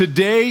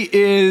Today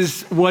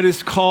is what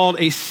is called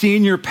a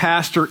senior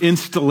pastor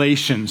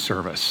installation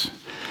service,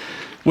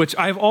 which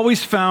I've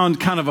always found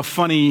kind of a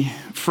funny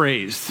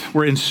phrase.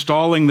 We're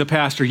installing the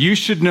pastor. You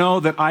should know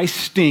that I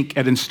stink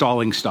at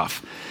installing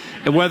stuff.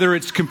 And whether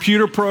it's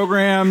computer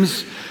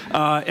programs,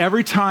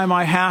 every time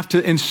I have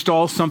to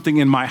install something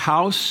in my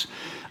house,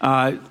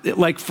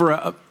 like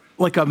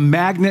a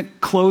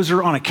magnet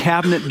closer on a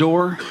cabinet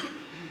door.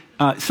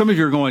 Some of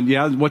you are going,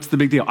 yeah, what's the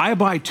big deal? I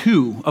buy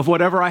two of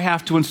whatever I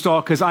have to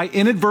install because I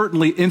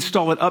inadvertently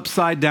install it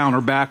upside down or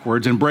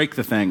backwards and break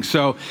the thing.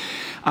 So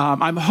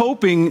I'm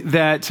hoping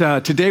that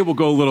today will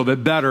go a little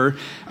bit better.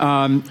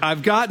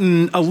 I've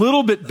gotten a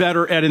little bit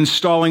better at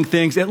installing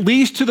things, at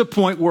least to the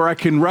point where I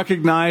can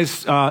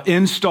recognize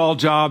install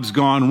jobs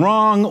gone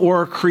wrong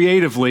or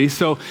creatively.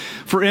 So,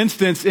 for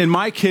instance, in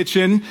my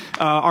kitchen,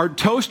 our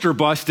toaster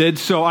busted,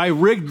 so I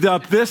rigged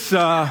up this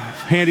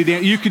handy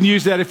dandy. You can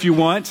use that if you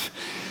want.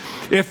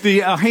 If the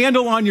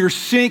handle on your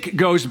sink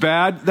goes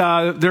bad,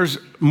 there's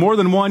more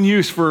than one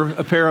use for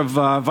a pair of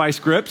vice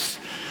grips.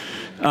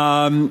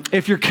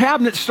 If your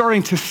cabinet's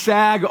starting to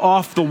sag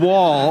off the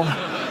wall,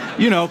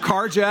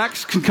 car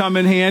jacks can come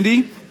in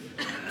handy.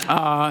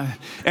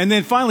 And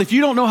then finally, if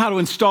you don't know how to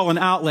install an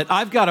outlet,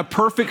 I've got a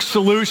perfect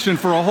solution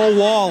for a whole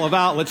wall of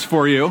outlets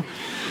for you.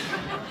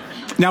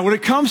 Now, when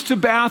it comes to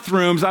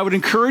bathrooms, I would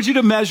encourage you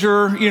to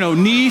measure,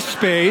 knee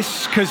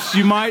space, because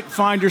you might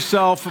find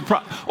yourself,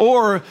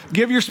 or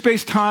give your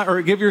space time,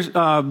 or give your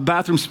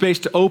bathroom space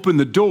to open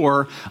the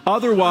door.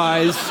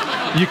 Otherwise,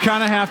 you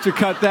kind of have to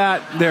cut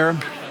that there.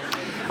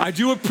 I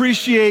do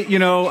appreciate,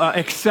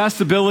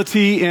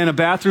 accessibility in a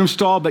bathroom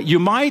stall, but you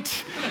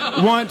might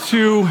want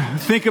to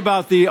think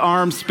about the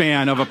arm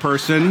span of a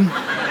person.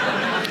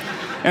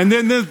 And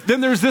then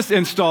there's this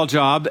install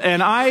job,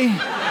 and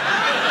I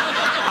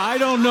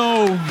don't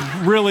know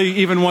really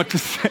even what to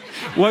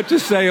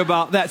say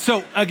about that.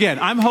 So again,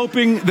 I'm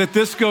hoping that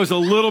this goes a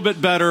little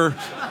bit better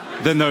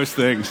than those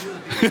things.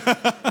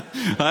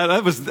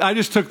 I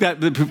just took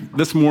that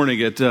this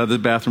morning at the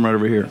bathroom right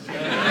over here.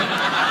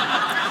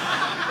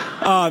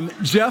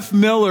 Jeff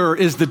Miller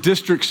is the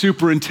district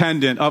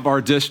superintendent of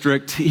our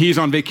district. He's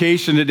on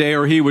vacation today,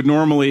 or he would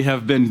normally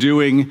have been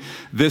doing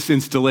this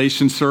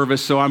installation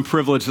service, so I'm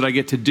privileged that I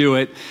get to do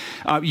it.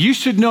 You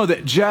should know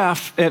that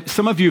Jeff,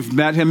 some of you have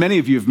met him, many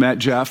of you have met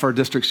Jeff, our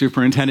district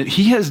superintendent.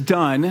 He has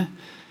done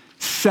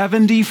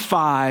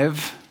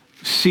 75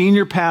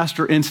 senior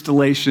pastor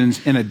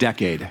installations in a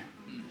decade.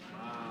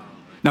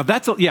 Now,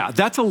 that's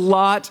a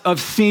lot of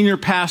senior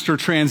pastor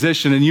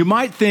transition, and you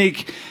might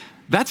think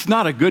that's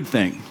not a good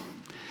thing.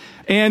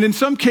 And in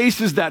some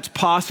cases, that's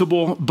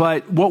possible,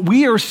 but what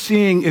we are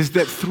seeing is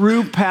that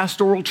through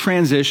pastoral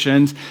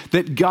transitions,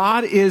 that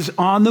God is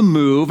on the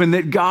move and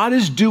that God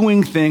is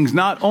doing things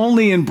not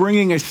only in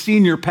bringing a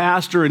senior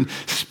pastor and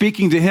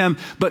speaking to him,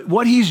 but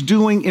what he's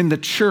doing in the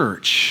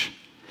church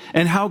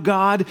and how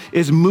God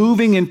is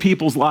moving in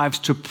people's lives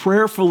to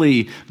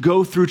prayerfully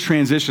go through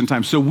transition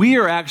time. So we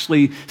are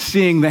actually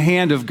seeing the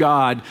hand of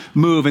God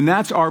move, and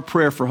that's our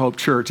prayer for Hope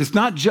Church. It's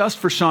not just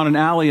for Sean and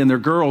Allie and their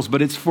girls,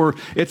 but it's for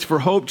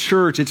Hope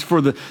Church. It's for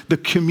the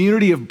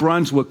community of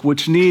Brunswick,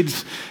 which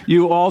needs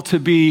you all to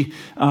be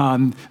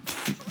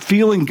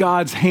feeling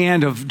God's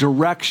hand of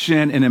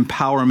direction and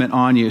empowerment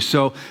on you.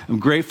 So I'm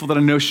grateful that I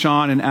know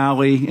Sean and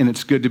Allie, and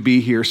it's good to be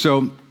here.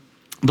 So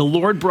the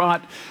Lord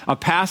brought a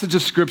passage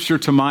of scripture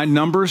to mind,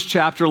 Numbers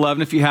chapter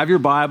 11. If you have your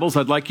Bibles,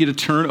 I'd like you to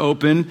turn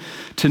open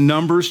to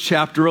Numbers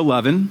chapter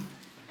 11.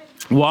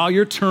 While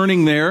you're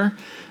turning there,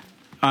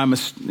 so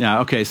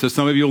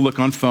some of you will look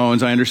on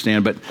phones, I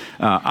understand, but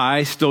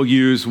I still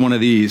use one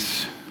of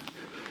these.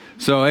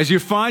 So as you're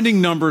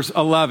finding Numbers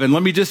 11,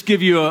 let me just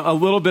give you a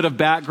little bit of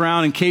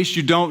background in case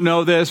you don't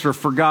know this or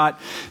forgot.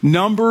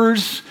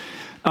 Numbers,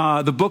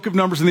 the book of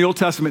Numbers in the Old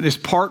Testament is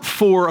part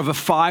 4 of a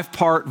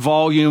 5-part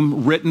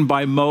volume written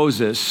by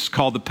Moses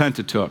called the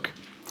Pentateuch.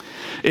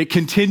 It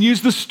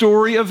continues the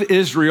story of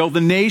Israel, the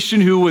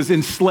nation who was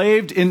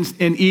enslaved in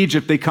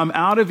Egypt. They come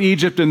out of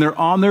Egypt and they're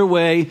on their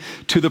way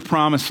to the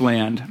Promised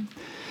Land.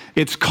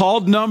 It's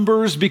called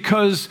Numbers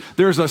because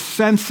there's a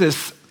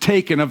census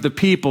taken of the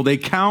people. They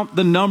count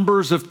the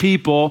numbers of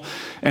people,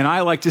 and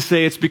I like to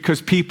say it's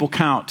because people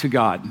count to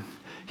God.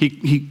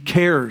 He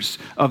cares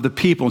of the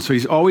people, and so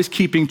he's always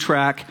keeping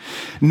track.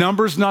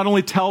 Numbers not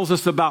only tells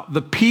us about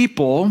the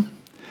people,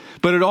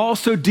 but it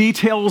also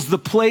details the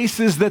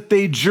places that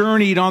they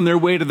journeyed on their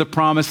way to the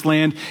Promised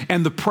Land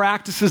and the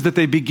practices that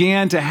they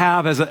began to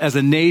have as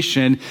a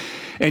nation.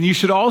 And you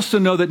should also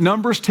know that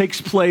Numbers takes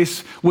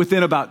place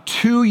within about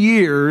 2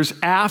 years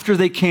after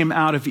they came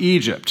out of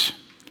Egypt.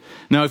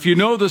 Now, if you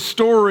know the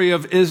story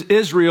of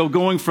Israel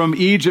going from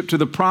Egypt to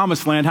the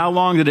Promised Land, how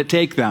long did it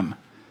take them?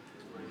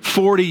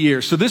 40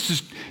 years. So this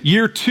is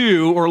year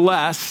 2 or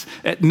less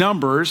at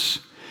Numbers.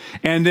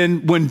 And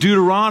then when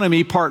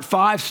Deuteronomy part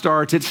 5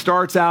 starts, it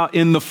starts out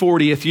in the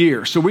 40th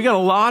year. So we got a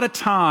lot of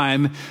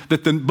time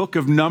that the book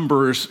of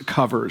Numbers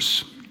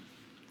covers.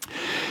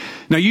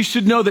 Now you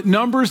should know that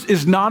Numbers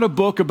is not a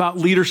book about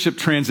leadership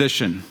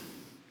transition.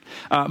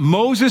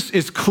 Moses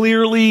is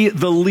clearly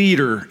the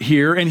leader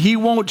here, and he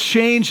won't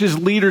change his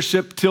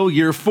leadership till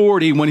year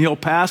 40 when he'll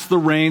pass the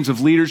reins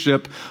of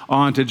leadership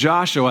on to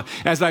Joshua.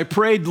 As I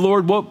prayed,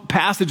 Lord, what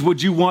passage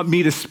would you want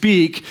me to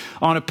speak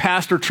on a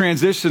pastor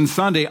transition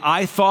Sunday?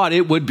 I thought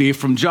it would be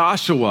from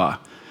Joshua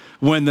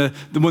when the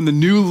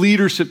new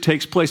leadership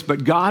takes place,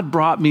 but God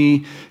brought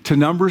me to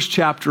Numbers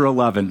chapter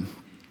 11.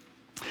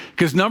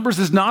 Because Numbers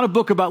is not a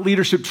book about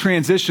leadership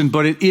transition,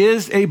 but it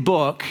is a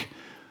book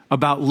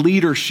about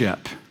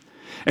leadership.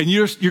 And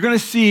you're going to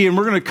see, and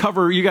we're going to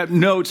cover, you got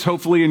notes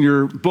hopefully in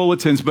your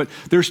bulletins, but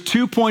there's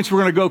 2 points we're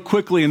going to go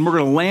quickly, and we're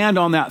going to land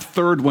on that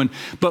third one.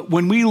 But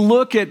when we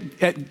look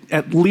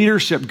at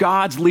leadership,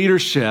 God's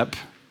leadership,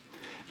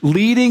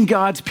 leading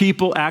God's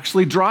people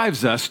actually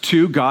drives us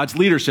to God's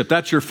leadership.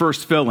 That's your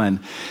first fill-in.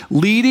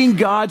 Leading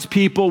God's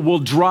people will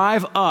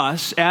drive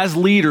us as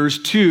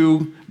leaders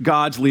to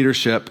God's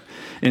leadership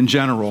in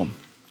general.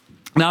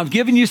 Now, I've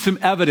given you some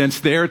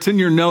evidence there. It's in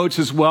your notes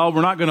as well.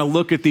 We're not going to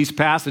look at these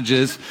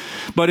passages.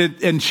 But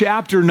in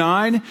chapter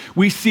 9,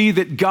 we see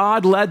that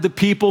God led the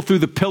people through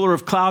the pillar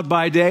of cloud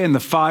by day and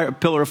the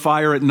pillar of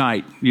fire at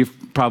night. You've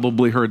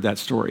probably heard that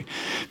story.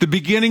 The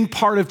beginning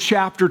part of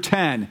chapter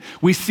 10,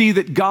 we see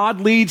that God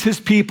leads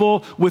his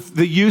people with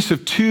the use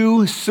of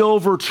 2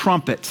 silver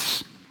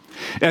trumpets.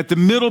 At the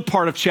middle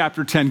part of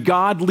chapter 10,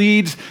 God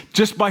leads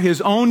just by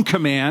his own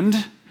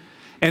command.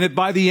 And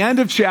by the end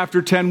of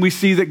chapter 10, we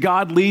see that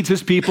God leads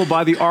his people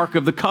by the Ark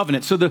of the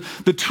Covenant. So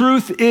the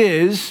truth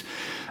is,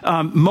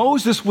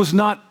 Moses was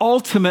not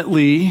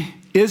ultimately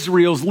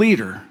Israel's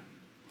leader.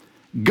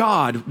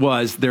 God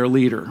was their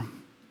leader.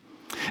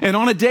 And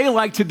on a day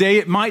like today,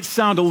 it might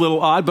sound a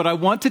little odd, but I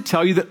want to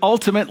tell you that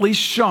ultimately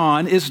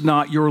Sean is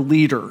not your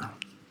leader.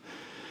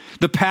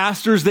 The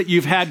pastors that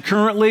you've had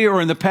currently or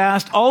in the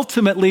past,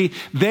 ultimately,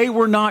 they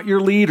were not your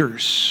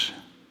leaders.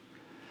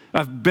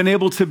 I've been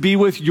able to be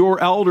with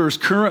your elders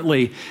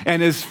currently,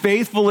 and as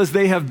faithful as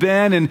they have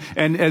been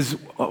and as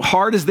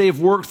hard as they've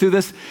worked through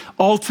this,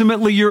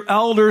 ultimately your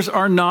elders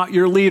are not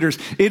your leaders.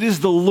 It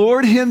is the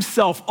Lord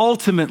himself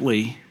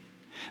ultimately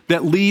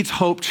that leads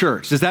Hope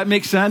Church. Does that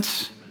make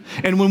sense?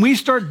 And when we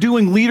start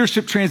doing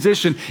leadership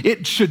transition,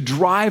 it should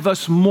drive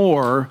us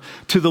more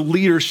to the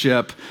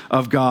leadership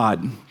of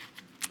God.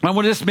 I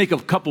want to just make a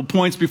couple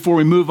points before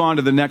we move on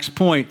to the next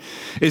point,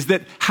 is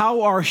that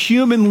how our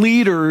human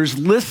leaders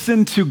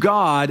listen to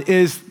God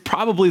is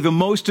probably the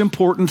most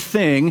important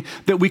thing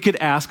that we could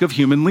ask of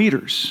human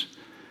leaders.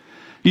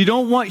 You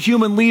don't want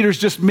human leaders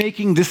just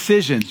making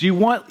decisions. You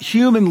want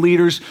human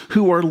leaders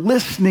who are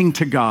listening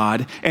to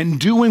God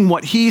and doing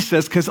what he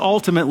says, because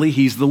ultimately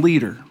he's the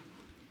leader.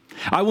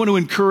 I want to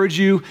encourage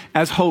you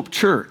as Hope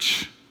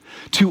Church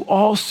to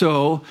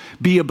also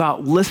be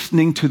about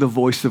listening to the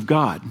voice of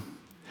God.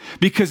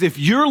 Because if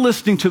you're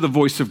listening to the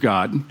voice of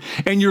God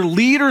and your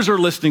leaders are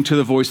listening to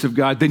the voice of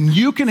God, then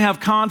you can have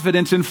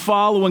confidence in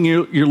following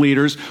your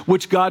leaders,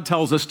 which God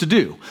tells us to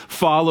do.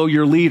 Follow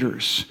your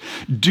leaders.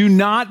 Do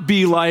not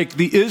be like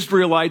the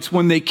Israelites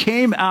when they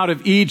came out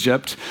of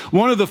Egypt.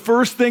 One of the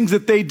first things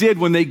that they did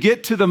when they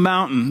get to the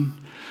mountain,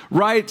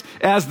 right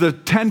as the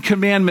 10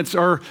 commandments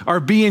are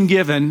being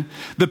given,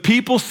 the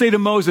people say to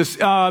Moses,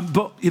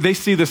 they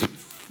see this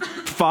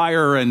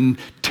fire and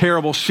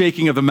terrible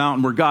shaking of the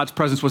mountain where God's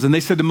presence was. And they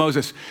said to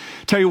Moses,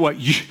 tell you what,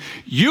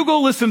 you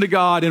go listen to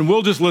God and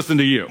we'll just listen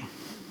to you.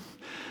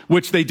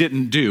 Which they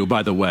didn't do,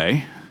 by the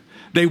way.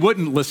 They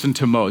wouldn't listen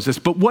to Moses.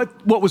 But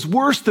what was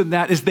worse than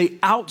that is they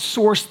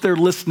outsourced their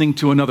listening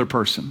to another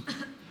person.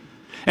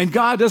 And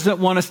God doesn't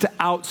want us to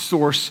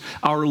outsource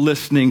our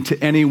listening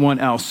to anyone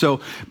else.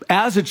 So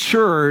as a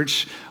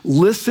church,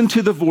 listen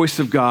to the voice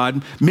of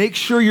God. Make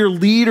sure your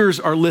leaders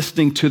are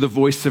listening to the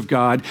voice of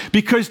God,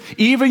 because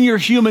even your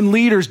human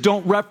leaders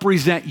don't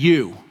represent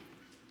you.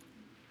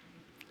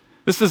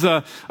 This is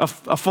a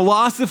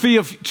philosophy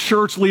of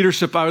church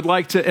leadership I would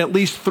like to at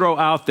least throw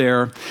out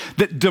there,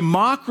 that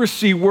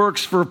democracy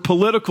works for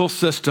political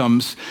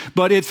systems,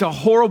 but it's a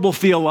horrible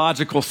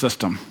theological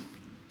system.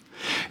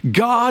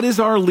 God is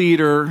our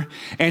leader,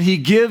 and he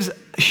gives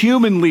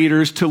human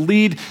leaders to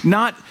lead,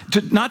 not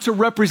to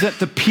represent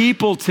the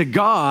people to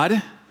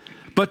God,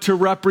 but to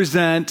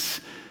represent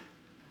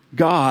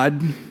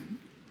God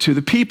to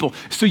the people.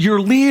 So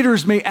your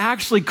leaders may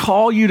actually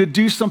call you to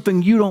do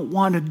something you don't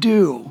want to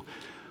do,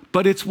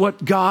 but it's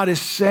what God is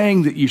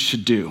saying that you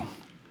should do.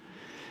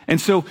 And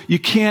so you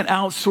can't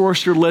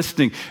outsource your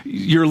listening.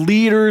 Your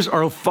leaders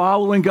are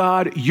following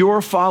God,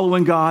 you're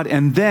following God,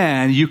 and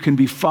then you can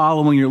be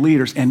following your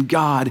leaders, and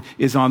God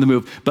is on the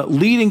move. But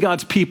leading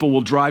God's people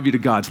will drive you to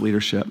God's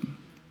leadership.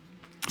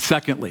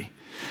 Secondly,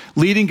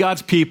 leading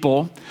God's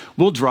people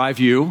will drive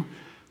you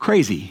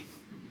crazy.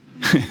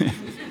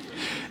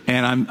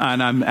 And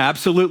I'm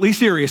absolutely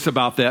serious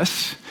about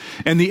this.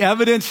 And the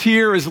evidence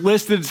here is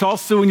listed. It's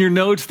also in your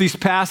notes, these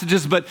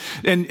passages. But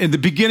in the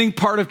beginning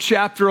part of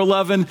chapter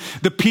 11,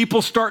 the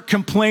people start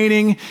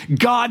complaining.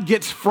 God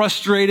gets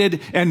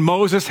frustrated, and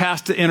Moses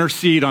has to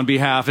intercede on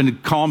behalf, and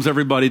it calms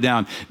everybody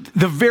down.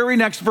 The very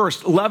next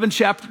verse,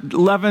 chapter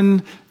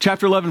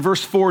 11,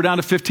 verse 4 down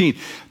to 15,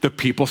 the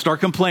people start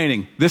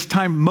complaining. This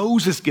time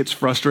Moses gets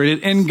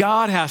frustrated, and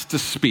God has to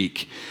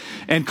speak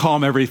and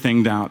calm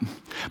everything down.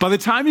 By the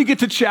time you get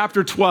to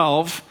chapter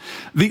 12,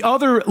 the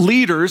other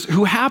leaders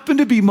who happen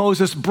to be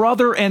Moses'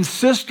 brother and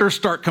sister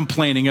start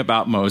complaining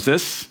about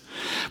Moses.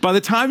 By the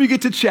time you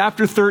get to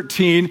chapter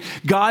 13,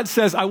 God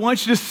says, I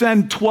want you to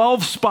send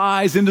 12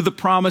 spies into the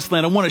promised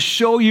land. I want to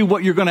show you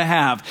what you're going to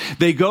have.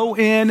 They go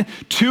in,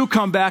 2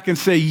 come back and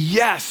say,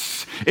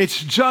 yes,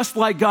 it's just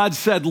like God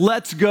said,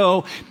 let's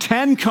go.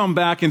 10 come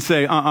back and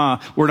say,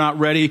 we're not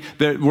ready.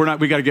 We got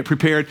to get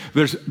prepared.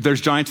 There's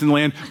giants in the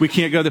land. We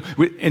can't go there.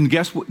 And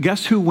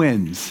guess who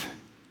wins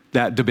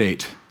that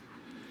debate?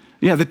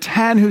 Yeah, the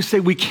 10 who say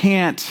we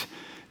can't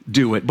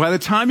do it. By the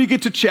time you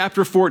get to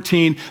chapter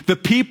 14, the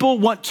people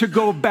want to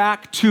go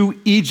back to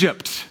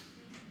Egypt.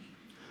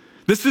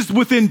 This is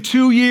within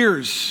 2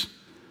 years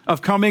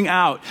of coming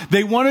out.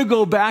 They want to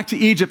go back to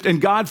Egypt, and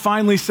God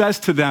finally says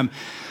to them,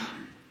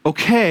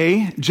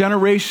 okay,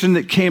 generation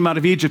that came out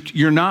of Egypt,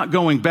 you're not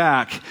going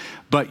back,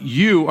 but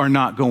you are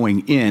not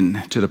going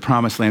in to the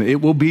promised land.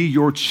 It will be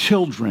your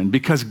children,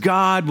 because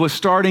God was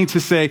starting to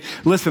say,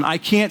 listen, I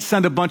can't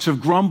send a bunch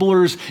of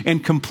grumblers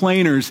and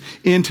complainers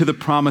into the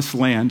promised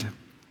land.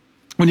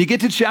 When you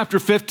get to chapter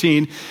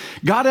 15,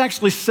 God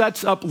actually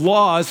sets up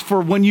laws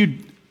for when you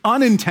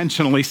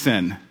unintentionally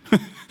sin.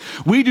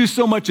 We do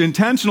so much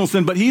intentional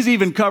sin, but he's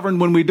even covering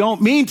when we don't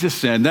mean to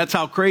sin. That's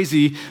how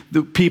crazy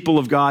the people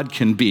of God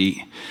can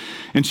be.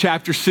 In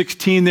chapter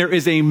 16, there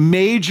is a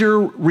major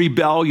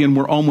rebellion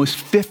where almost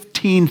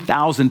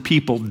 15,000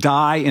 people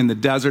die in the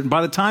desert. And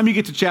by the time you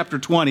get to chapter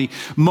 20,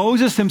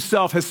 Moses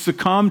himself has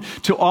succumbed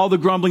to all the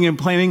grumbling and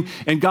complaining,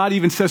 and God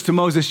even says to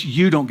Moses,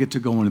 you don't get to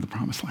go into the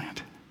promised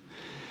land.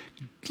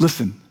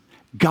 Listen,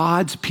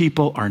 God's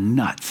people are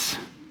nuts.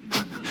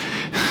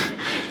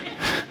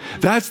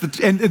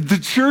 And the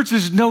church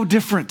is no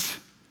different.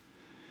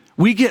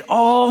 We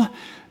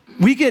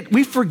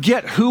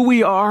forget who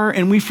we are,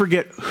 and we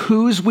forget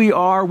whose we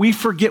are. We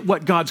forget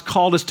what God's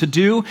called us to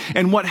do.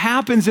 And what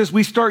happens is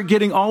we start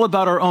getting all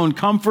about our own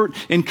comfort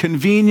and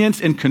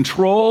convenience and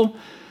control.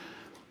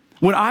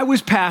 When I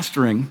was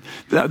pastoring,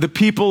 the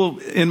people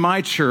in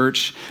my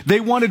church, they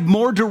wanted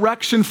more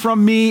direction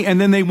from me,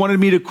 and then they wanted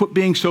me to quit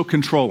being so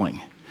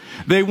controlling.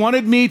 They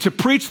wanted me to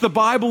preach the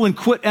Bible and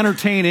quit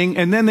entertaining,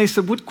 and then they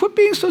said, well, quit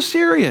being so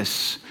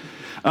serious.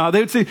 They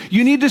would say,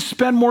 you need to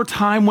spend more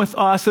time with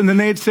us, and then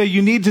they'd say,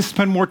 you need to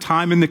spend more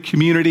time in the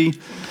community.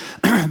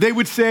 They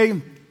would say,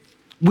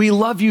 we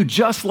love you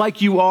just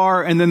like you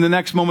are, and then the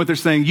next moment they're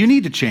saying, you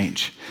need to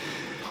change.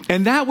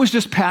 And that was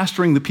just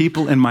pastoring the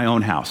people in my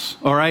own house,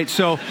 all right?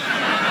 So,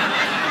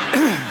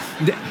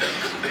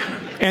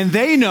 and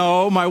they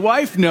know, my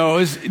wife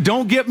knows,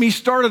 don't get me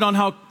started on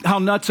how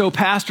nutso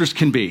pastors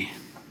can be.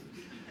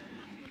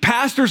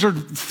 Pastors are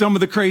some of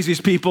the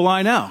craziest people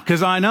I know,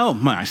 because I know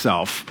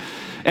myself.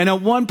 And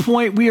at one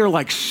point, we are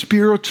like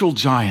spiritual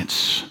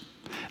giants.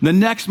 The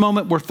next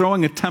moment, we're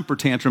throwing a temper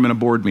tantrum in a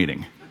board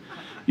meeting.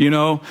 You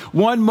know,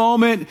 one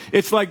moment,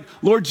 it's like,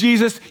 Lord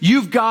Jesus,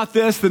 you've got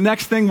this. The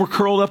next thing, we're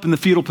curled up in the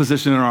fetal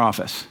position in our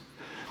office.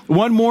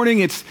 One morning,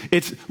 it's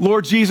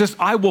Lord Jesus,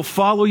 I will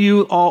follow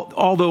you,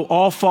 although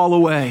all fall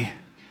away.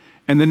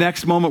 And the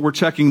next moment, we're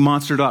checking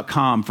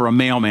monster.com for a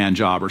mailman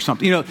job or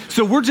something. You know,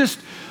 so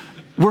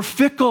we're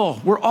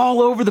fickle. We're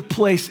all over the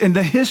place. And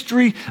the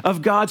history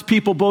of God's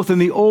people, both in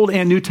the Old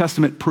and New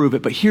Testament, prove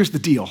it. But here's the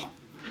deal.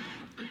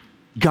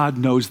 God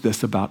knows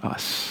this about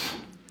us.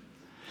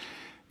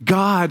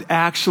 God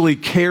actually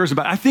cares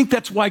about it. I think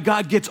that's why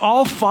God gets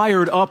all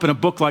fired up in a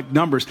book like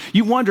Numbers.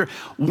 You wonder,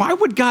 why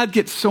would God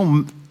get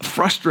so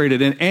frustrated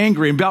and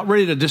angry and about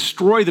ready to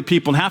destroy the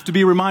people and have to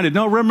be reminded,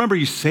 no, remember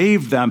you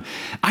saved them.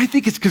 I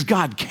think it's because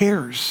God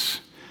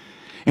cares.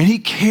 And he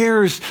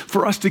cares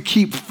for us to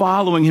keep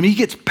following him. He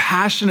gets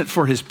passionate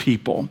for his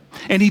people.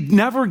 And he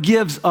never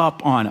gives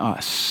up on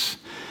us.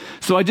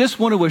 So I just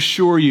want to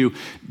assure you,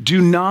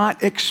 do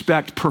not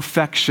expect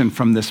perfection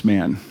from this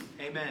man.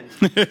 Amen.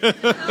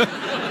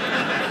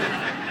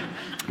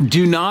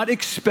 Do not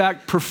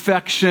expect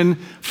perfection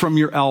from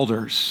your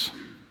elders.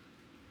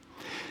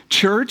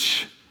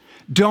 Church,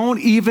 don't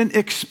even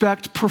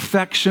expect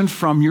perfection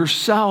from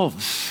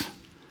yourselves.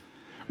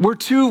 We're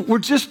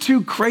just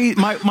too crazy.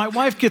 My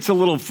wife gets a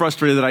little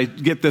frustrated that I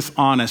get this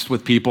honest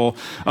with people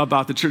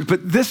about the church,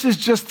 but this is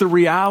just the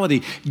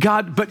reality.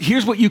 But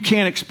here's what you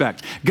can't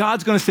expect.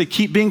 God's going to say,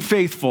 keep being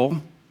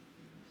faithful,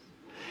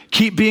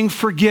 keep being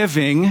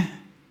forgiving,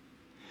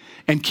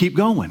 and keep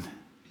going.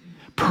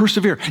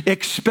 Persevere.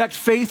 Expect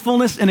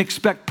faithfulness and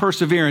expect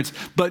perseverance,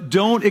 but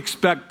don't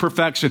expect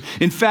perfection.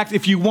 In fact,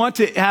 if you want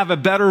to have a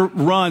better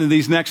run in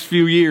these next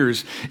few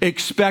years,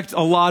 expect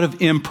a lot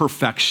of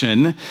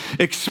imperfection.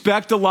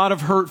 Expect a lot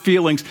of hurt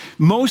feelings.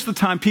 Most of the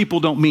time, people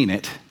don't mean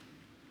it.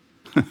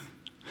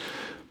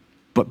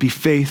 but be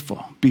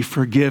faithful, be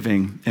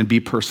forgiving, and be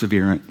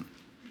perseverant.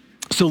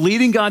 So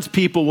leading God's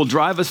people will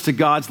drive us to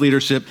God's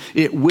leadership.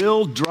 It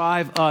will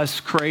drive us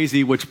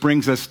crazy, which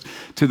brings us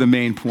to the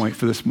main point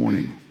for this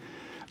morning.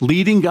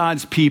 Leading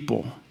God's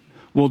people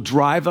will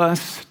drive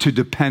us to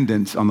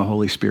dependence on the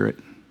Holy Spirit.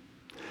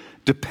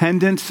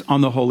 Dependence on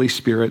the Holy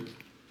Spirit.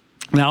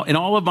 Now, in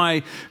all of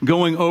my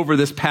going over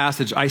this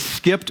passage, I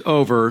skipped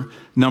over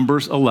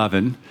Numbers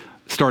 11,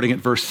 starting at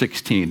verse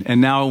 16.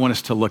 And now I want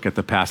us to look at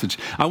the passage.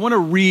 I want to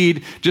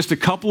read just a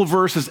couple of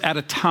verses at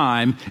a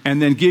time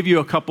and then give you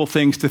a couple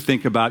things to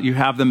think about. You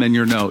have them in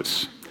your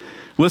notes.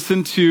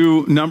 Listen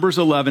to Numbers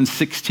 11,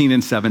 16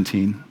 and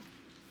 17.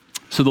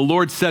 So the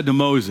Lord said to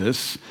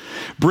Moses,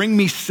 "Bring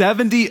me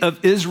 70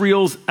 of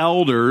Israel's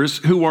elders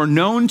who are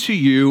known to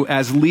you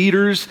as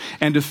leaders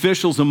and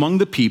officials among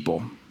the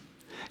people.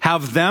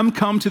 Have them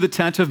come to the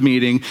tent of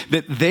meeting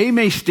that they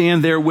may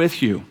stand there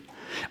with you.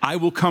 I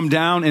will come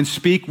down and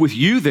speak with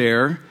you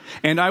there,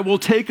 and I will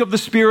take of the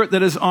Spirit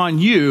that is on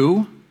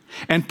you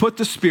and put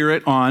the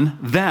Spirit on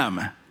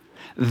them.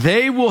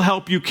 They will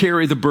help you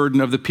carry the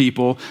burden of the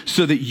people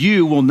so that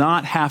you will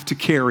not have to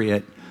carry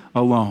it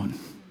alone."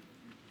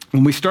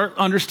 When we start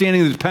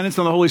understanding the dependence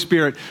on the Holy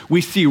Spirit,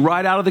 we see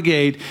right out of the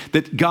gate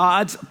that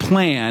God's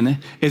plan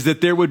is that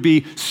there would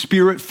be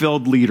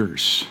Spirit-filled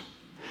leaders.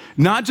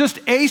 Not just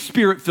a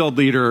Spirit-filled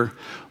leader,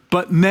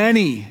 but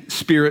many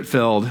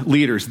Spirit-filled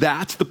leaders.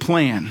 That's the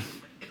plan.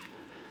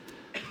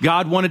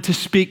 God wanted to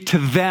speak to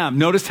them.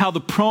 Notice how the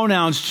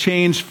pronouns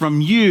change from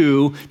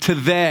you to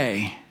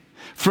they,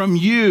 from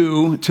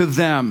you to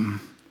them.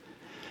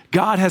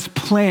 God has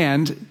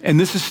planned, and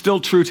this is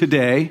still true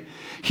today,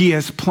 He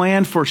has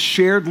planned for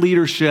shared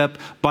leadership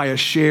by a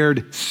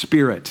shared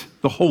Spirit,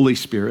 the Holy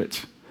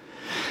Spirit.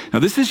 Now,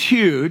 this is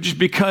huge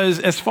because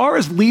as far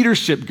as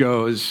leadership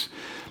goes,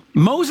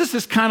 Moses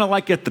is kind of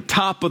like at the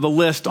top of the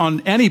list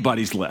on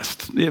anybody's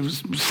list. It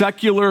was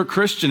secular,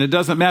 Christian, it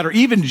doesn't matter.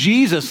 Even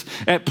Jesus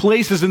at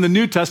places in the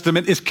New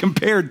Testament is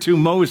compared to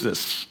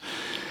Moses.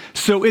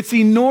 So it's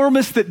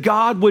enormous that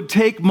God would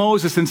take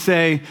Moses and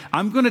say,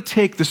 I'm going to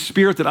take the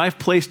Spirit that I've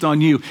placed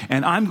on you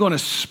and I'm going to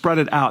spread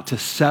it out to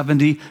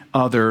 70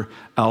 other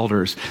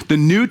elders. The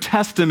New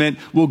Testament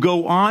will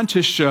go on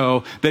to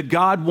show that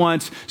God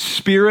wants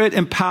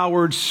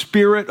Spirit-empowered,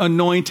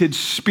 Spirit-anointed,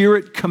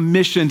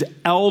 Spirit-commissioned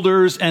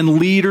elders and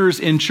leaders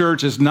in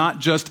churches, not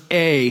just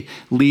a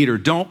leader.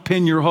 Don't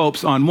pin your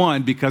hopes on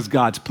one because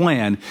God's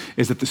plan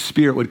is that the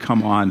Spirit would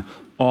come on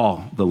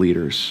all the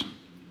leaders.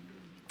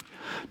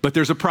 But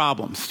there's a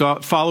problem. So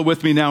follow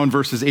with me now in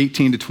verses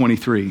 18 to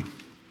 23.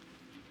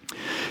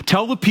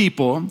 Tell the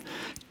people,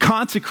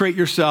 consecrate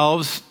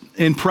yourselves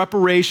in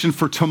preparation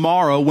for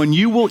tomorrow when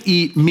you will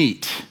eat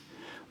meat.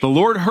 The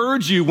Lord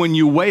heard you when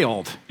you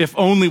wailed, if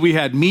only we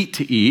had meat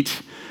to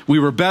eat. We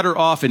were better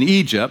off in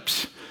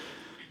Egypt.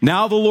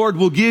 Now the Lord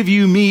will give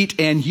you meat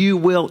and you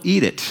will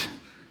eat it.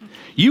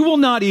 You will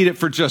not eat it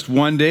for just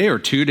 1 day or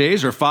 2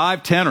 days or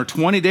 5, 10 or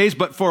 20 days,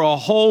 but for a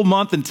whole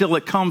month until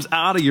it comes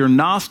out of your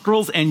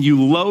nostrils and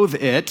you loathe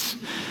it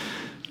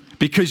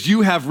because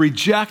you have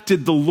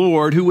rejected the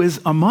Lord who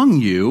is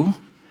among you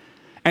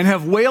and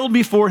have wailed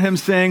before him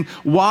saying,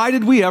 why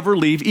did we ever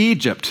leave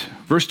Egypt?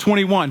 Verse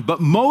 21,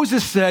 but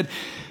Moses said,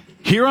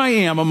 here I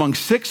am among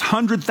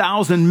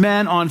 600,000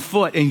 men on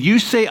foot, and you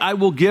say I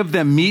will give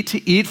them meat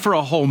to eat for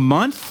a whole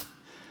month?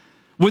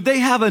 Would they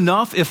have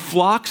enough if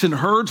flocks and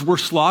herds were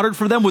slaughtered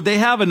for them? Would they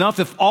have enough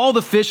if all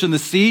the fish in the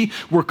sea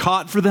were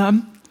caught for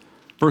them?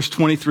 Verse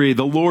 23,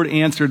 the Lord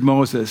answered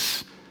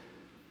Moses,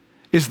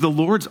 is the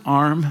Lord's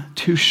arm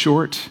too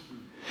short?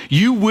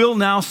 You will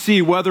now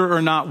see whether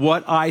or not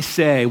what I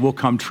say will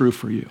come true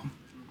for you.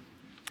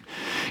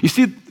 You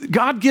see,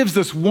 God gives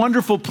this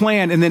wonderful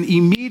plan and then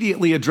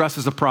immediately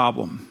addresses a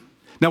problem.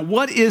 Now,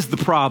 what is the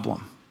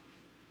problem?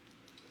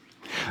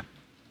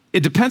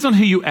 It depends on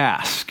who you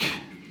ask.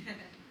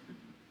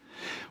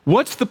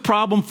 What's the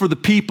problem for the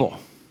people?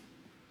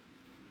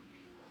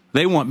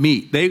 They want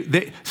meat.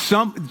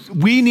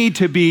 We need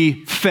to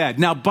be fed.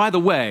 Now, by the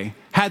way,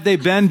 had they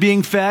been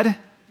being fed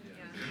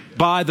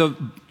by the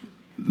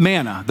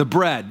manna, the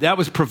bread that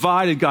was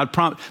provided, God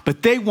promised,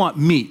 but they want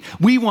meat.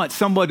 We want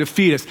somebody to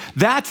feed us.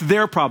 That's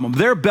their problem.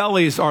 Their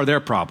bellies are their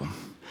problem.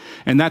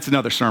 And that's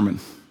another sermon.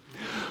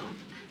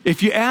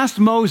 If you asked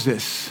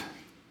Moses,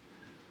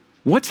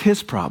 what's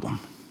his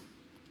problem?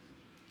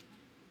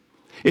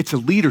 It's a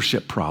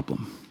leadership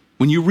problem.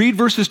 When you read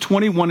verses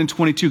 21 and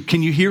 22,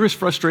 can you hear his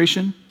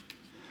frustration?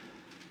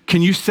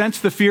 Can you sense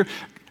the fear?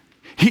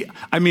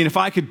 If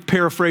I could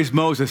paraphrase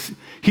Moses,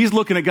 he's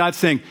looking at God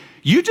saying,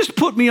 you just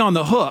put me on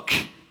the hook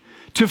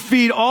to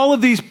feed all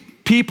of these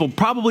people,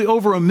 probably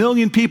over 1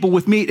 million people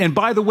with meat. And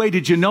by the way,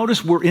 did you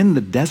notice we're in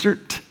the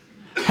desert?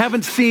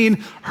 Haven't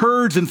seen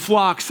herds and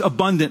flocks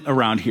abundant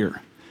around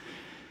here.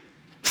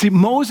 See,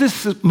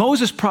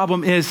 Moses'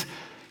 problem is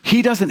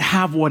he doesn't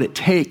have what it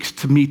takes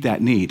to meet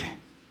that need.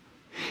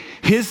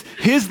 His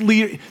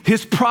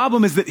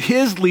problem is that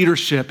his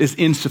leadership is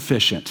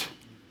insufficient.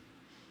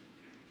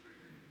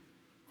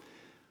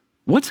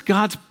 What's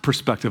God's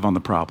perspective on the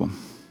problem?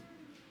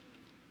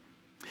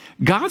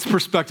 God's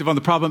perspective on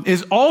the problem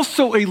is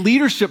also a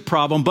leadership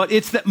problem, but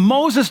it's that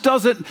Moses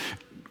doesn't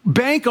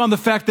bank on the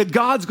fact that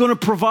God's going to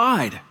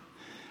provide.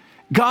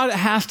 God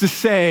has to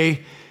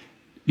say,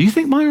 you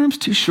think my arm's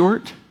too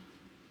short?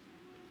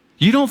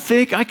 You don't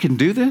think I can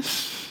do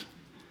this?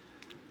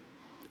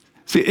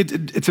 See,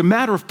 it's a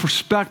matter of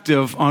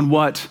perspective on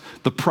what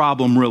the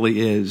problem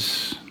really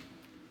is.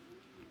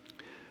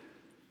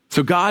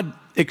 So God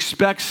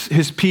expects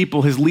his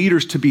people, his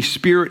leaders, to be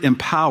spirit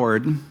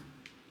empowered.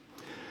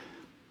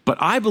 But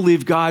I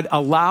believe God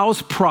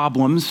allows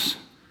problems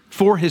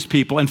for his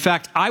people. In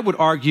fact, I would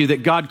argue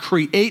that God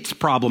creates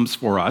problems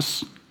for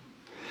us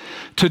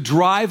to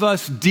drive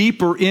us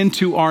deeper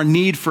into our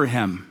need for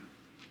him.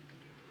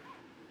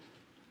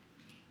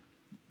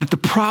 That the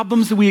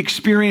problems that we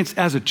experience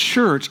as a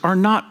church are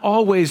not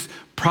always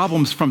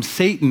problems from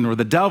Satan or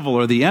the devil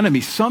or the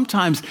enemy.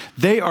 Sometimes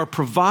they are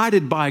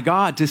provided by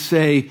God to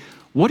say,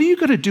 what are you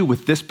going to do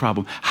with this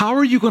problem? How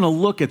are you going to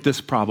look at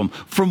this problem?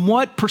 From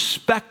what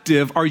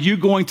perspective are you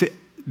going to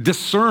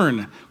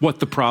discern what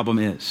the problem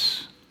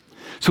is?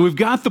 So we've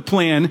got the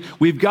plan,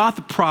 we've got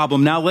the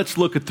problem. Now let's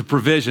look at the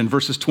provision,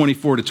 verses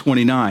 24 to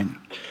 29.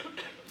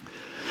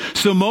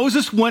 So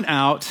Moses went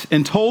out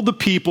and told the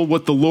people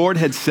what the Lord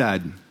had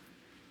said.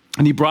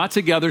 And he brought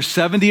together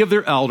 70 of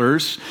their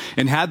elders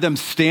and had them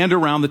stand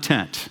around the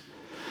tent.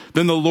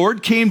 Then the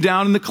Lord came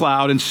down in the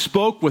cloud and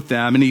spoke with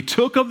them, and he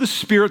took of the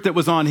Spirit that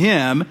was on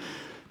him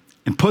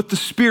and put the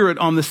Spirit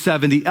on the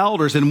 70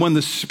 elders. And when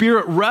the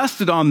Spirit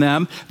rested on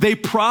them, they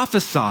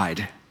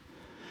prophesied,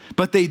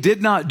 but they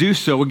did not do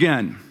so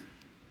again.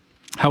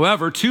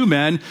 However, 2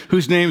 men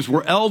whose names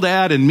were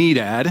Eldad and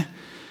Medad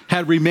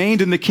had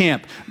remained in the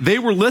camp. They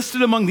were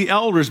listed among the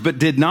elders, but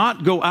did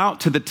not go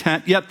out to the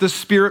tent, yet the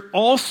Spirit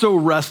also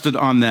rested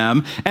on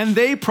them, and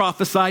they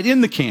prophesied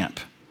in the camp.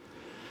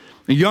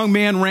 A young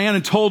man ran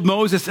and told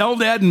Moses,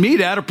 Eldad and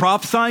Medad are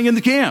prophesying in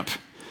the camp.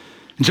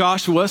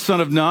 Joshua,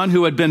 son of Nun,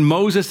 who had been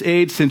Moses'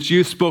 aide since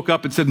youth, spoke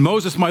up and said,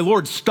 Moses, my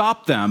Lord,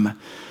 stop them.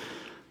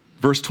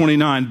 Verse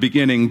 29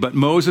 beginning, but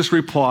Moses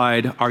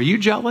replied, are you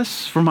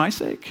jealous for my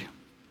sake?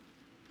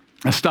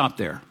 Now stop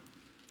there.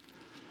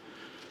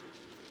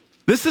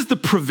 This is the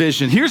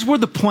provision. Here's where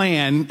the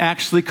plan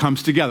actually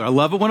comes together. I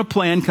love it when a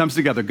plan comes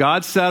together.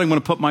 God said, I'm going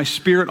to put my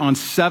Spirit on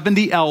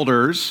 70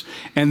 elders,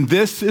 and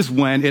this is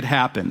when it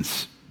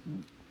happens.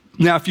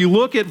 Now, if you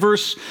look at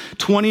verse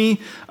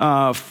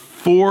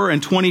 24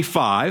 and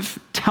 25,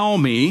 tell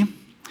me,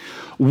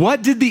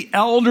 what did the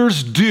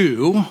elders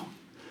do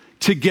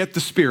to get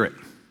the Spirit?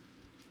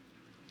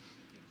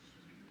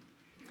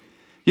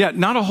 Yeah,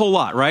 not a whole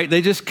lot, right?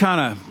 They just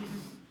kind of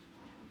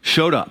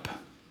showed up.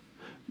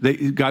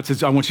 God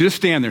says, I want you to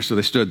stand there, so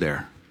they stood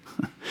there.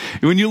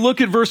 And when you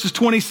look at verses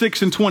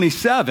 26 and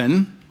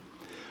 27,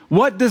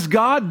 what does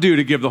God do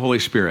to give the Holy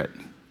Spirit?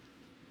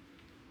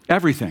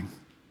 Everything.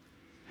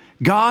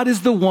 God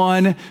is the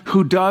one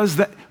who does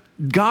that.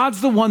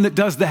 God's the one that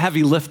does the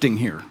heavy lifting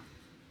here.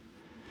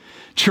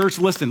 Church,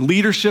 listen.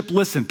 Leadership,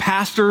 listen.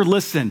 Pastor,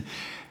 listen.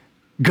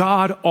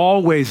 God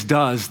always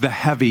does the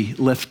heavy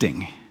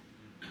lifting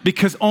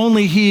because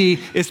only he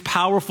is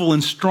powerful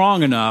and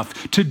strong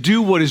enough to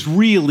do what is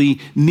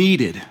really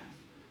needed.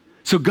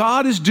 So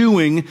God is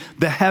doing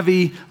the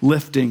heavy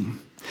lifting.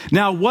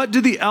 Now, what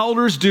do the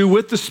elders do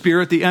with the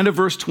Spirit at the end of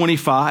verse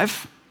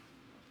 25?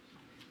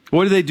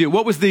 What do they do?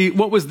 What was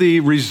the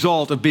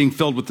result of being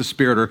filled with the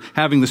Spirit or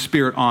having the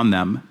Spirit on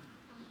them?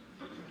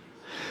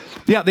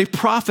 Yeah, they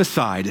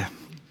prophesied.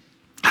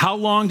 How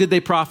long did they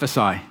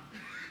prophesy?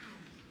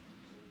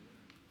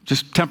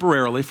 Just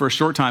temporarily, for a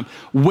short time.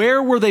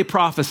 Where were they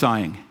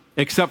prophesying?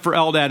 Except for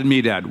Eldad and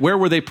Medad. Where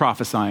were they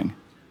prophesying?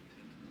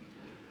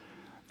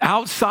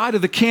 Outside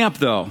of the camp,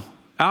 though.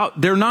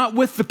 They're not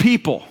with the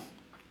people.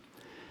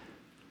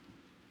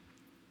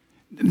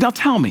 Now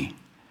tell me,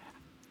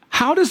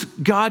 how does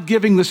God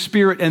giving the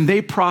Spirit and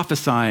they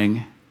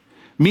prophesying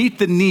meet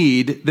the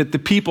need that the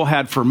people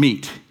had for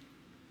meat?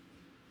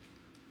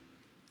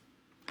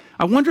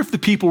 I wonder if the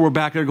people were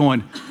back there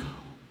going,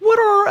 what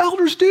are our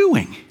elders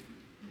doing?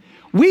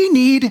 We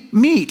need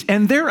meat,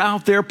 and they're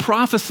out there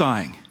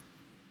prophesying.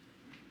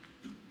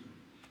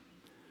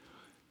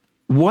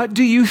 What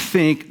do you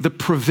think the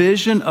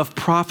provision of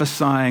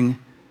prophesying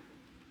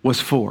was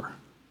for?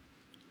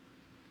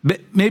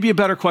 Maybe a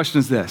better question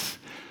is this.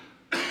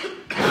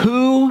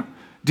 Who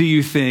do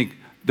you think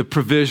the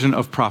provision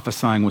of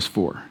prophesying was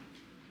for?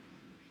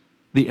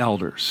 The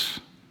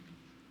elders.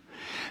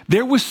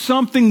 There was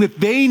something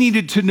that they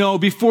needed to know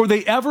before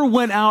they ever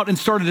went out and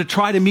started to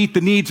try to meet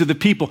the needs of the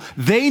people.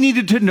 They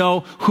needed to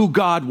know who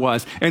God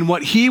was and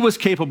what he was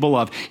capable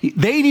of.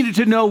 They needed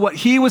to know what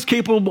he was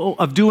capable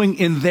of doing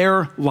in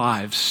their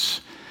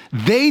lives.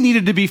 They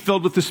needed to be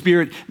filled with the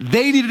Spirit.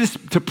 They needed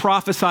to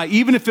prophesy,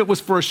 even if it was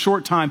for a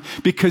short time,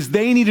 because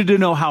they needed to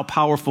know how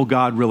powerful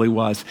God really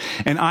was.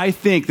 And I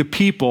think the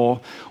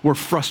people were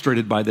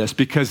frustrated by this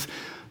because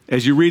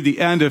as you read the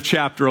end of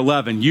chapter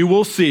 11, you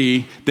will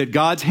see that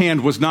God's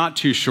hand was not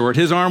too short.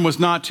 His arm was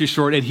not too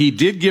short, and he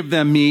did give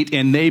them meat,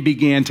 and they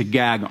began to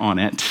gag on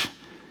it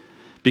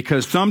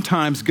because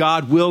sometimes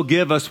God will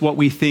give us what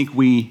we think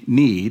we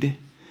need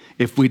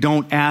if we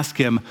don't ask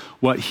him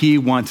what he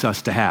wants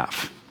us to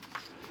have.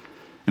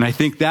 And I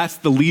think that's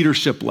the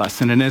leadership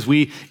lesson. And as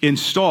we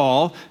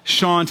install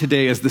Sean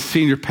today as the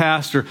senior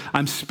pastor,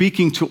 I'm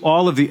speaking to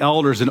all of the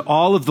elders and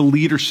all of the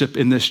leadership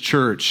in this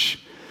church.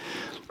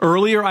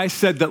 Earlier, I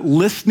said that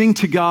listening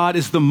to God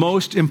is the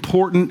most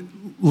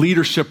important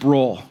leadership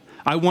role.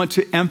 I want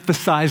to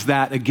emphasize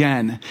that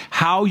again.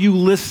 How you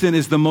listen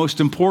is the most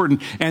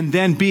important, and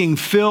then being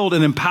filled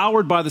and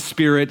empowered by the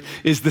Spirit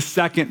is the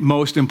second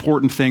most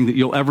important thing that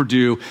you'll ever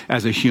do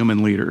as a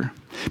human leader.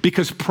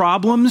 Because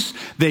problems,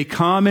 they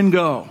come and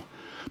go.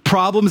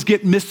 Problems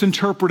get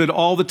misinterpreted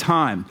all the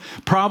time.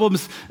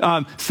 Problems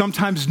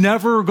sometimes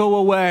never go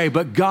away,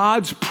 but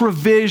God's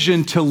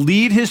provision to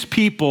lead his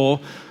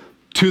people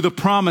to the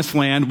promised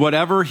land,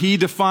 whatever he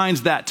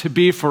defines that to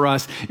be for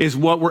us, is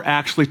what we're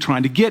actually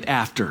trying to get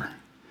after.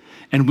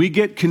 And we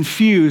get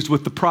confused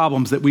with the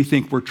problems that we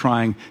think we're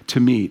trying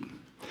to meet.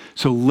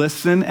 So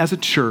listen as a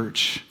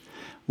church,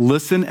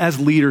 listen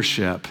as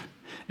leadership,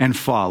 and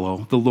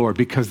follow the Lord.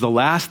 Because the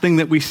last thing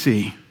that we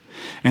see,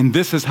 and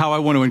this is how I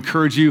want to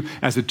encourage you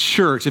as a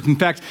church,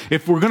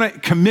 if we're going to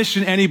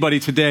commission anybody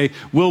today,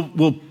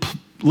 we'll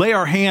lay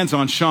our hands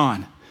on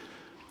Sean.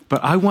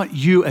 But I want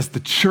you as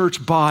the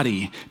church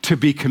body to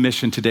be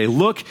commissioned today.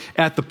 Look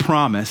at the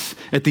promise.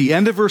 At the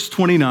end of verse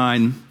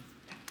 29,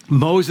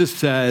 Moses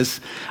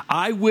says,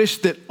 I wish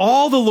that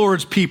all the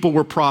Lord's people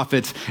were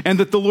prophets and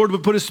that the Lord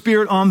would put his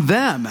spirit on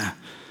them.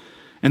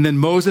 And then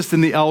Moses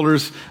and the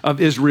elders of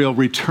Israel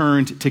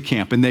returned to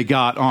camp and they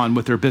got on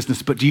with their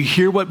business. But do you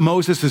hear what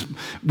Moses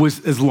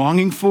is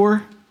longing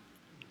for?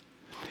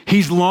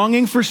 He's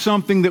longing for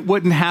something that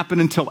wouldn't happen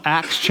until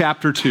Acts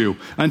chapter 2,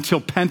 until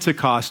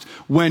Pentecost,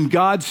 when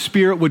God's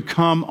Spirit would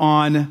come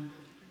on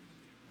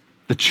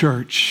the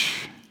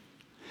church.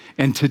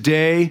 And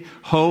today,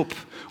 Hope,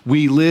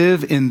 we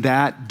live in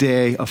that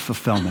day of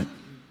fulfillment.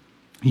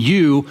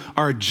 You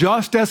are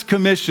just as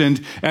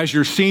commissioned as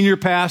your senior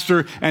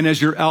pastor and as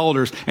your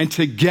elders. And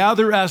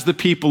together as the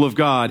people of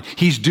God,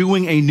 he's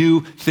doing a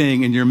new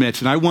thing in your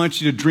midst. And I want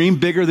you to dream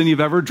bigger than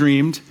you've ever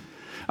dreamed.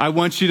 I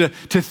want you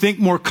to think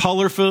more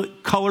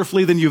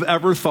colorfully than you've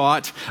ever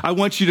thought. I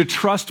want you to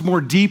trust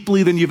more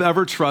deeply than you've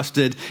ever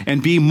trusted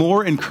and be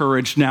more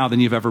encouraged now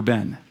than you've ever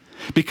been.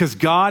 Because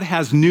God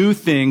has new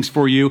things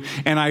for you,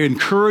 and I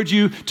encourage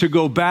you to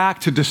go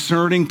back to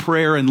discerning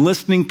prayer and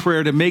listening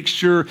prayer to make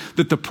sure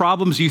that the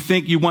problems you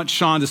think you want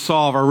Sean to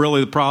solve are really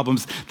the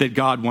problems that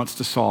God wants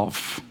to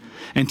solve.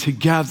 And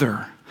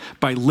together,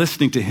 by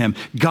listening to him,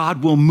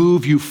 God will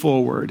move you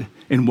forward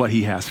in what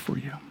he has for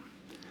you.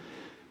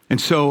 And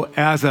so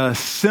as a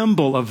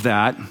symbol of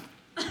that,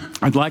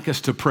 I'd like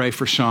us to pray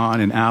for Sean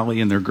and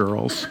Allie and their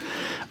girls.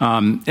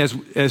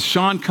 As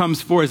Sean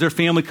comes forward, as their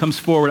family comes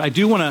forward, I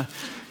do want to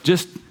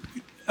just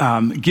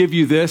give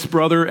you this,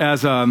 brother,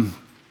 as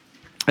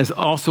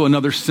also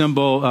another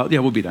symbol.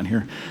 We'll be done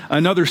here.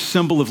 Another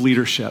symbol of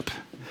leadership.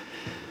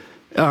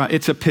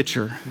 It's a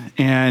picture,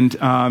 and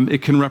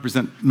it can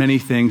represent many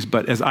things,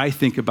 but as I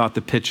think about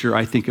the picture,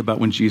 I think about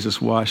when Jesus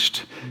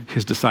washed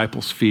his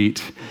disciples'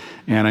 feet.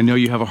 And I know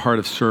you have a heart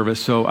of service,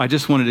 so I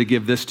just wanted to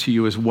give this to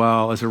you as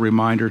well as a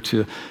reminder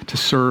to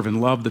serve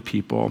and love the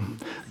people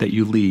that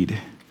you lead.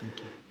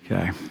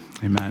 Okay,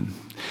 amen.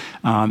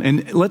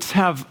 And let's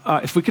have,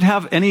 if we could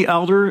have any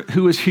elder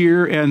who is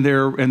here and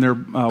their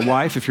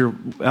wife, if you're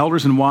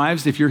elders and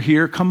wives, if you're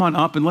here, come on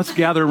up and let's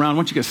gather around.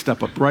 Why don't you guys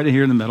step up right in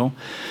here in the middle?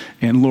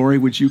 And Lori,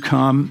 would you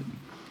come?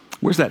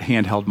 Where's that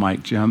handheld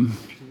mic, Jim?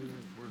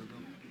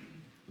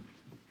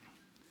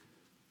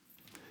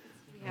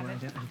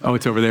 Oh,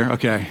 it's over there?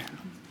 Okay.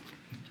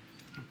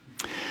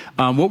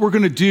 What we're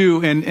going to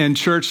do, and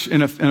church,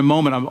 in a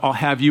moment, I'll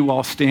have you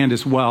all stand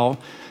as well.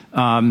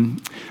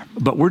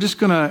 But we're just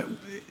going to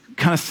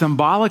kind of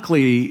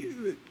symbolically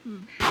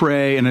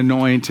pray and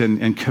anoint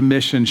and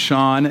commission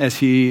Sean as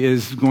he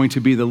is going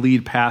to be the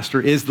lead pastor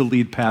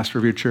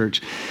of your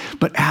church.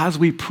 But as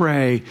we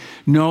pray,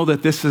 know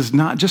that this is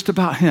not just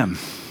about him.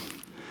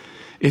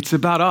 It's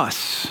about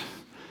us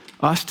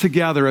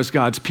together as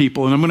God's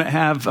people. And I'm going to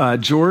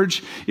have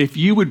George, if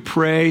you would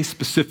pray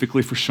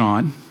specifically for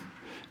Sean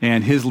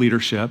and his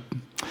leadership.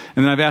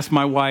 And then I've asked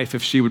my wife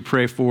if she would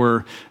pray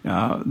for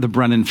the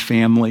Brennan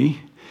family.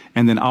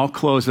 And then I'll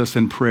close us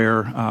in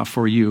prayer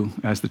for you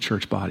as the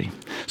church body.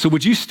 So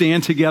would you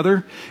stand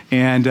together?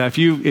 And if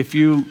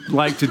you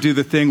like to do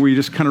the thing where you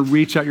just kind of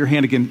reach out your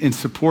hand again in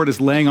support as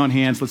laying on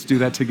hands, let's do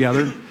that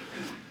together.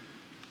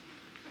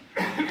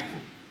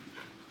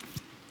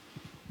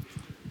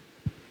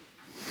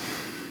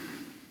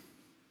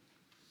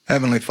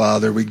 Heavenly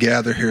Father, we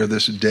gather here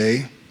this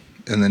day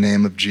in the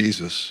name of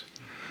Jesus.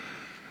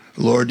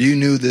 Lord, you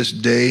knew this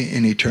day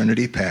in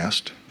eternity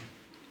past.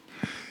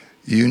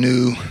 You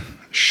knew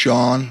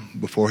Sean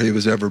before he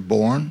was ever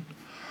born.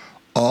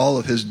 All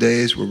of his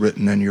days were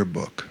written in your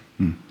book.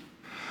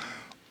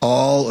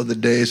 All of the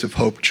days of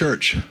Hope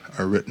Church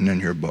are written in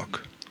your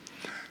book.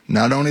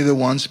 Not only the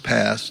ones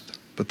past,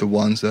 but the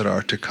ones that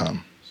are to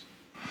come.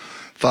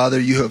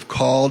 Father, you have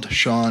called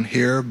Sean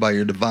here by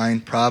your divine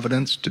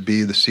providence to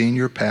be the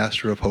senior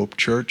pastor of Hope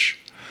Church,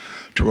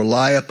 to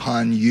rely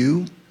upon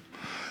you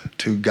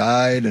to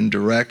guide and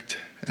direct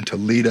and to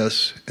lead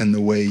us in the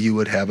way you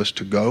would have us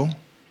to go.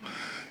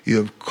 You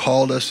have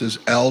called us as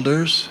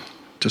elders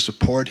to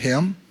support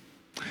him,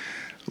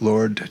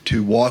 Lord,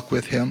 to walk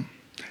with him,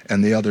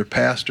 and the other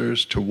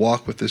pastors to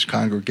walk with this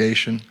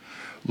congregation,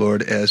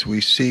 Lord, as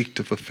we seek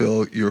to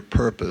fulfill your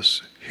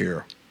purpose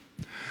here.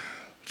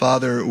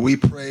 Father, we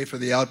pray for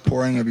the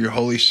outpouring of your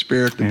Holy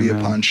Spirit to be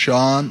upon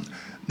Sean,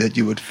 that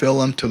you would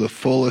fill him to the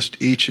fullest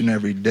each and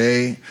every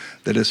day,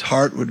 that his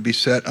heart would be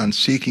set on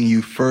seeking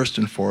you first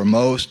and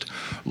foremost,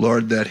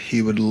 Lord, that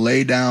he would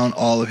lay down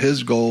all of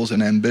his goals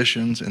and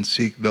ambitions and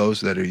seek those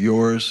that are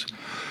yours.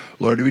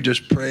 Lord, we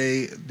just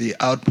pray the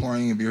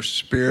outpouring of your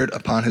Spirit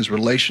upon his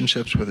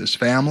relationships with his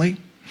family,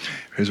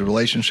 his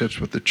relationships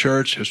with the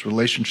church, his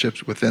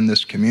relationships within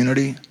this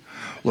community.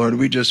 Lord,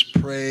 we just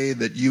pray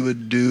that you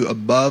would do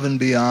above and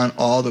beyond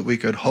all that we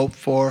could hope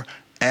for,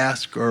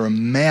 ask, or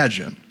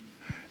imagine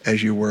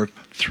as you work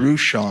through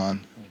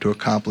Sean to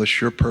accomplish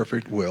your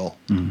perfect will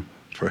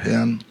for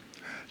him,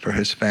 for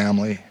his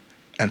family,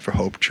 and for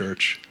Hope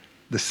Church,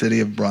 the city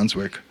of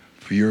Brunswick.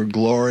 For your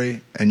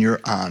glory and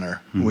your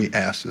honor, we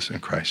ask this in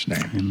Christ's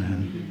name.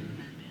 Amen.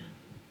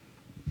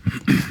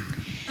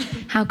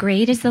 How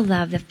great is the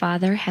love the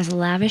Father has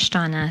lavished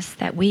on us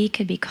that we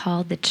could be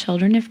called the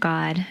children of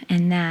God,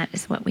 and that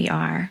is what we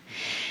are.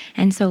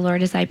 And so,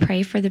 Lord, as I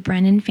pray for the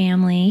Brennan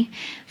family,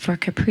 for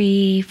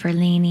Capri, for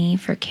Lainey,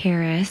 for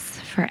Karis,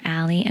 for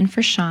Allie, and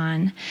for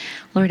Sean,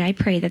 Lord, I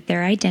pray that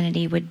their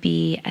identity would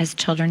be as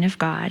children of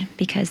God,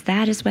 because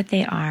that is what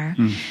they are.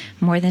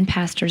 More than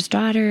pastor's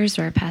daughters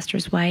or a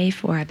pastor's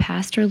wife or a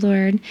pastor,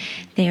 Lord,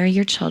 they are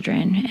your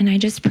children. And I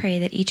just pray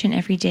that each and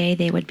every day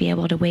they would be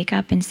able to wake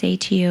up and say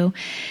to you,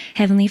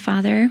 Heavenly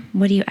Father,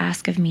 what do you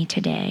ask of me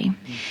today?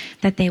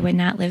 That they would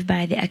not live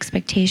by the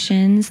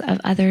expectations of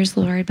others,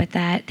 Lord, but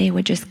that they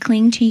would just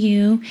cling to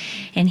you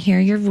and hear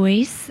your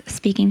voice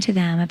speaking to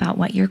them about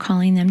what you're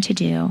calling them to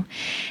do.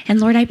 And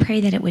Lord, I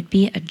pray that it would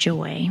be a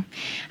joy.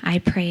 I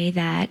pray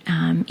that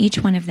each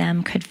one of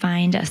them could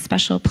find a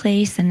special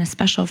place and a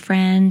special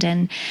friend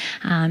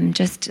and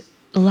just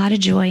a lot of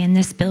joy in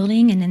this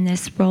building and in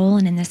this role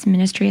and in this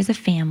ministry as a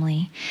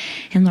family.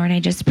 And Lord, I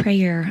just pray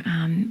your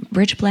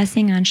rich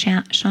blessing on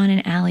Sean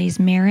and Allie's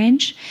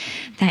marriage,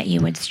 that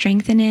you would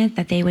strengthen it,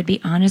 that they would be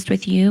honest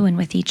with you and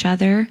with each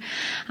other,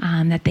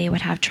 that they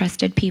would have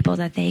trusted people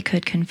that they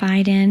could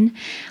confide in.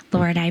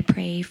 Lord, I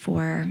pray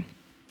for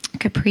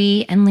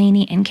Capri and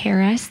Lainey and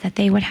Karis, that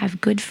they would have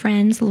good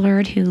friends,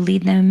 Lord, who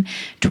lead them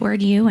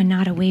toward you and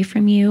not away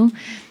from you,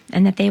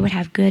 and that they would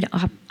have good,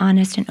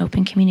 honest, and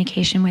open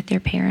communication with their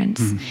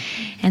parents.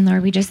 And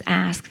Lord, we just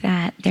ask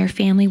that their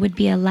family would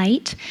be a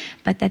light,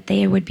 but that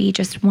they would be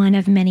just one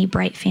of many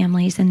bright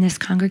families in this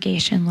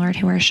congregation, Lord,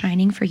 who are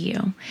shining for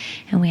you.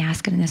 And we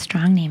ask it in the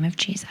strong name of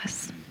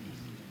Jesus.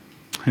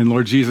 And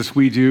Lord Jesus,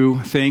 we do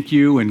thank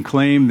you and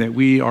claim that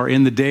we are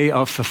in the day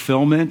of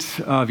fulfillment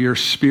of your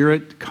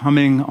Spirit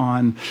coming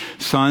on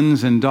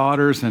sons and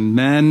daughters and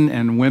men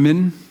and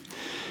women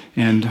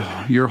and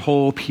your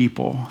whole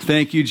people.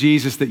 Thank you,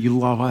 Jesus, that you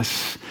love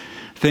us.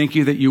 Thank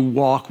you that you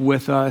walk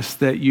with us,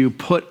 that you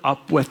put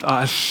up with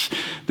us,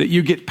 that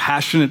you get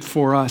passionate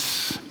for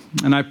us.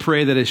 And I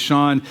pray that as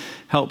Sean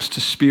helps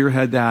to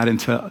spearhead that and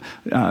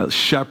to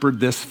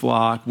shepherd this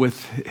flock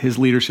with his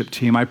leadership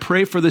team, I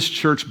pray for this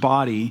church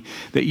body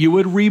that you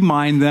would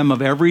remind them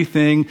of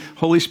everything,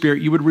 Holy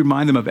Spirit, you would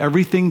remind them of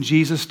everything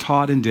Jesus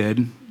taught and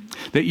did,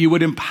 that you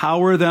would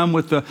empower them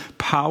with the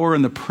power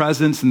and the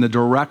presence and the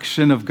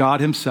direction of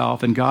God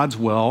himself and God's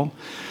will.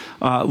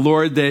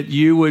 Lord, that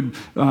you would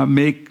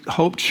make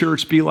Hope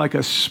Church be like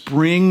a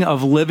spring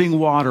of living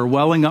water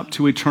welling up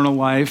to eternal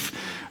life,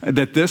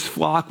 that this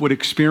flock would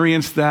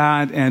experience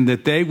that and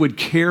that they would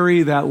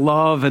carry that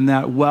love and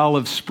that well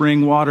of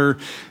spring water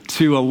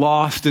to a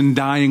lost and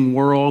dying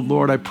world.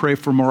 Lord, I pray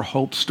for more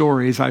hope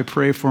stories. I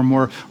pray for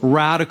more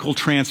radical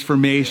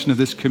transformation of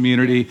this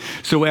community.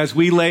 So as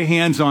we lay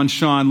hands on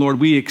Sean, Lord,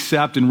 we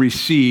accept and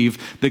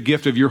receive the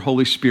gift of your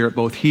Holy Spirit,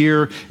 both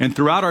here and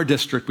throughout our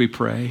district, we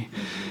pray.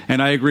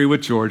 And I agree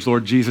with George,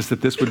 Lord Jesus,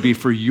 that this would be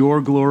for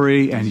your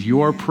glory and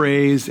your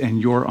praise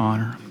and your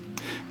honor.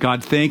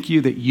 God, thank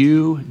you that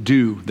you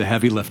do the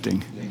heavy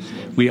lifting.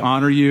 We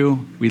honor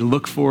you, we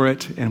look for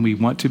it, and we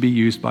want to be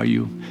used by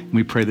you. And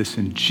we pray this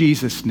in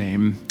Jesus'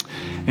 name.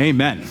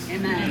 Amen.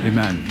 Amen.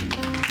 Amen.